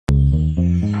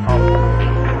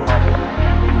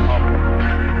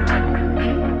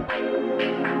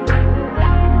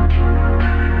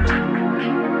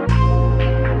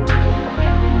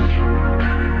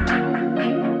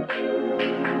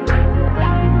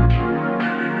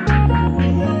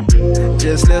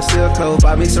Just left still cold,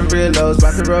 bought me some real lows,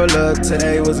 about to roll up.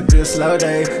 Today was a good slow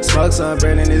day. Smoke some,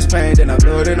 burning this pain, then I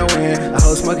blew it in the wind. I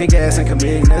hold smoking gas and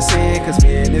committing a sin, cause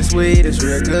me and this weed is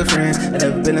real good friends. I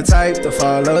never been the type to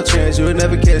follow trends, you would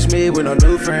never catch me with no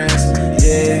new friends.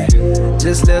 Yeah,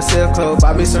 just left still cold,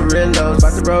 bought me some real lows,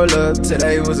 about to roll up.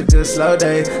 Today was a good slow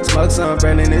day. Smoke some,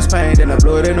 burning this pain, then I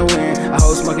blew it in the wind. I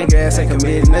hold smoking gas and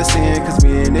committing a sin, cause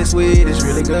me and this weed is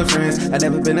really good friends. I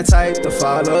never been the type to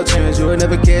follow trends, you would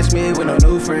never catch me with no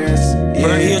new friends. Yeah.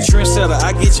 But I hear a trendsetter,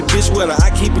 I get your bitch wetter.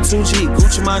 I keep it 2G,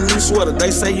 Gucci my new sweater.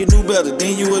 They say you knew better,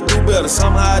 then you would do better.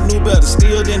 Somehow I knew better,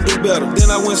 still didn't do better.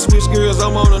 Then I went switch gears,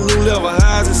 I'm on a new level.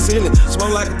 High as a ceiling,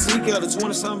 smoke like a tea kettle,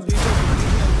 20-something DJ.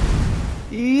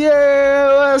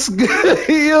 Yeah, what's good,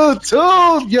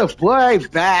 YouTube? Your boy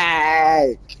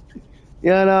back. You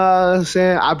know what I'm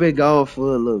saying? I've been gone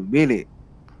for a little minute,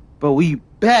 but we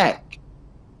back.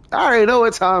 I already know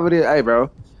what time it is. Hey, bro,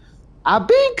 I've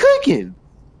been cooking.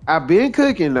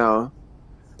 Now.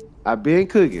 I've been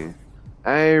cooking.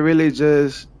 I ain't really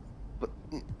just.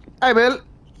 Hey, man,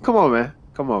 come on, man.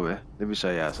 Let me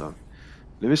show y'all something.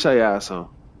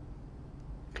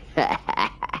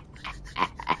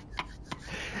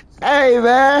 Hey,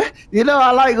 man, you know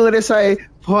I like when they say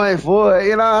 .4,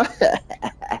 you know?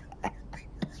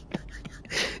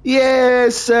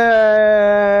 Yes,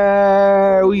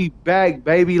 sir. We back,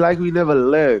 baby, like we never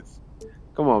left.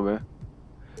 Come on, man.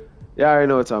 Y'all already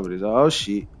know what time it is. Oh,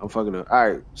 shit. I'm fucking up. All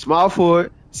right. Small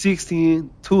forward, 6'10",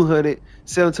 200,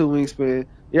 72 wingspan.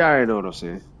 Y'all already know what I'm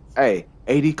saying. Hey,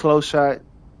 80 close shot.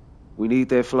 We need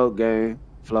that float game.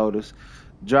 Floaters.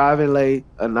 Driving layup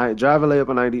a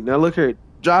 90. Now, look here.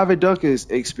 Driving dunk is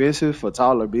expensive for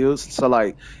taller builds. So,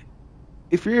 like,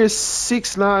 if you're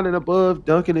 6'9" and above,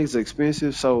 dunking is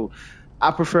expensive. So,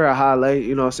 I prefer a high lay.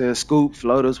 You know what I'm saying? Scoop,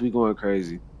 floaters, we going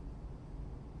crazy.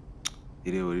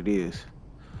 It is what it is.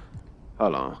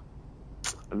 Hold on.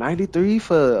 93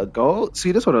 for a gold?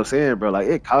 See, that's what I'm saying, bro. Like,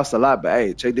 it costs a lot, but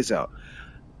hey, check this out.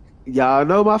 Y'all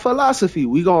know my philosophy.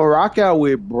 We gonna rock out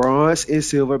with bronze and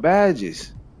silver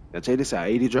badges. Now check this out,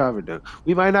 80 driving dunk.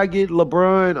 We might not get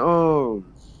LeBron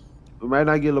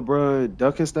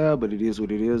dunking style, but it is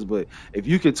what it is. But if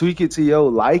you can tweak it to your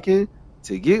liking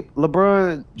to get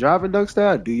LeBron driving dunk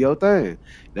style, do your thing.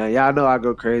 Now y'all know I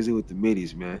go crazy with the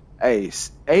middies, man. Hey,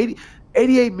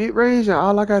 88 mid-range and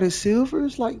all I got is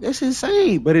silvers? Like, that's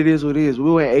insane. But it is what it is. We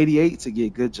went 88 to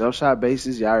get good jump shot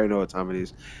bases. Y'all already know what time it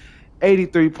is.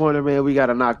 83 pointer, man, we got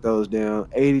to knock those down.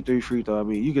 83 free throw. I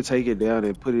mean, you can take it down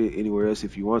and put it anywhere else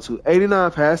if you want to.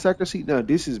 89 pass accuracy. Now,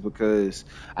 this is because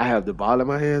I have the ball in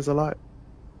my hands a lot,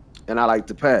 and I like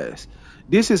to pass.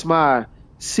 This is my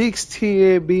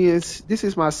 6'10"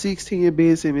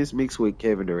 Ben Simmons mixed with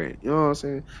Kevin Durant. You know what I'm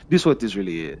saying? This is what this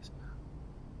really is.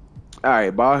 All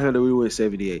right, ball handler, we went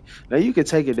 78. Now, you can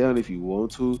take it down if you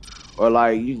want to, or,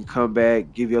 like, you can come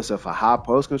back, give yourself a high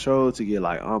post control to get,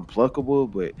 like,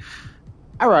 unpluckable, but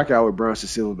I rock out with bronze and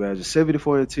silver badges.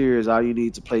 74 interior is all you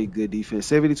need to play good defense.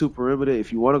 72 perimeter.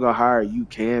 If you want to go higher, you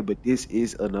can, but this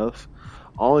is enough.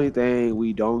 Only thing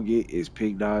we don't get is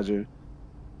pick dodger.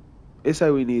 It's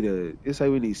like we need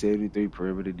 73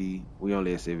 perimeter D. We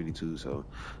only have 72, so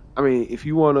I mean, if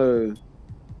you want to,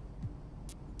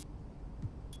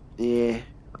 yeah,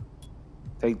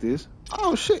 take this.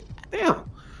 Oh shit, damn.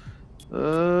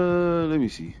 Let me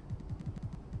see.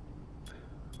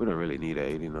 We don't really need an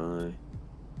 89.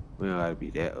 We don't gotta be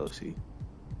that OC.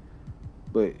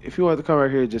 But if you want to come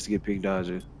right here just to get pick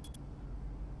dodger, you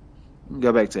can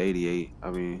go back to 88.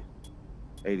 I mean,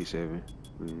 87.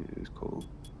 I mean, it's cool.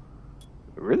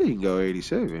 Really, you can go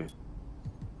 87.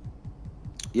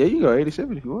 Yeah, you can go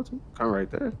 87 if you want to. Come right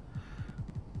there.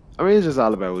 I mean, it's just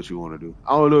all about what you want to do.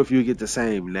 I don't know if you get the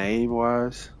same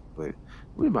name-wise, but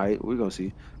we might. We're going to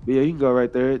see. But yeah, you can go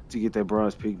right there to get that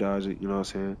bronze pick dodger. You know what I'm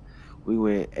saying? We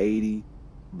went 80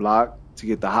 block to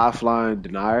get the high-flying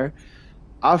denier.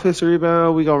 Offensive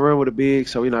rebound, we going to run with a big,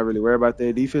 so we're not really worried about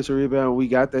that. Defensive rebound, we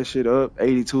got that shit up.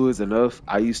 82 is enough.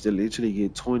 I used to literally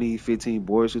get 20, 15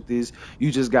 boards with this.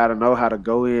 You just got to know how to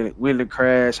go in, win the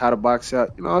crash, how to box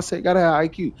out. You know what I'm saying? Got to have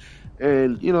IQ.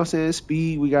 And, you know what I'm saying,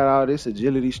 speed, we got all this,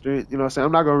 agility, strength. You know what I'm saying?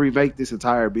 I'm not going to remake this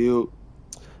entire build,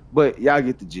 but y'all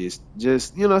get the gist.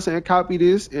 Just, you know what I'm saying, copy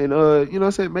this and, you know what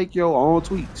I'm saying, make your own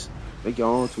tweaks. Make your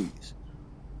own tweaks.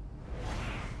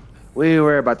 We ain't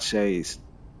worried about the shades.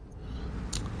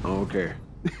 I don't care.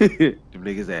 Them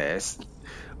niggas ass.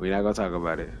 We're not going to talk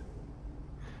about it.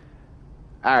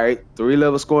 All right.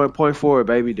 3-level scoring .4,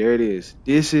 baby. There it is.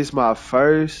 This is my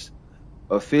first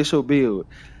official build.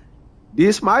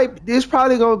 This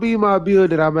probably going to be my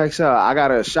build that I max out. I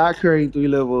got a shot creating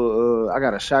 3-level. I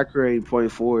got a shot creating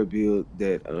 .4 build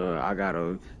that I got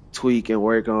to tweak and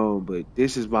work on. But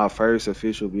this is my first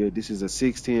official build. This is a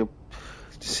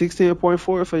 16.4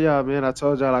 for y'all, man. I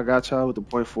told y'all I got y'all with the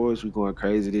point fours. We going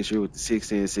crazy this year with the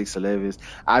 16, 611s.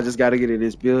 I just got to get in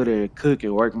this builder and cook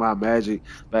and work my magic.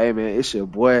 But hey, man, it's your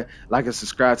boy. Like and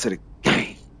subscribe to the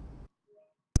game.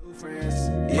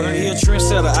 Burn here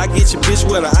trendsetter, I get your bitch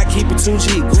wetter. I keep it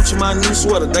 2G, Gucci my new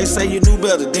sweater. They say you knew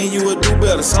better, then you would do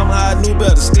better. Somehow I knew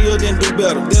better, still didn't do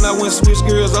better. Then I went switch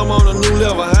gears, I'm on a new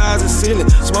level. High as a ceiling,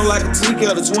 smoke like a tea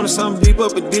kettle. 20 something deep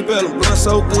up a deep element. Blunt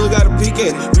so good, got a peek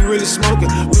at it. We really smoking,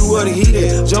 we where the heat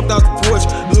at. Jumped out the porch,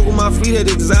 look with my feet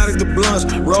at exotic the blunts.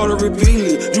 Roll it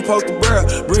repeatedly, you poke the barrel,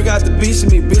 bring out the beast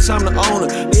of me. Bitch, I'm the owner,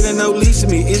 it ain't no lease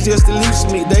of me, it's just the lease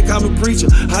of me. They call me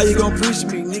preacher, how you gon' preach to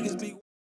me? Niggas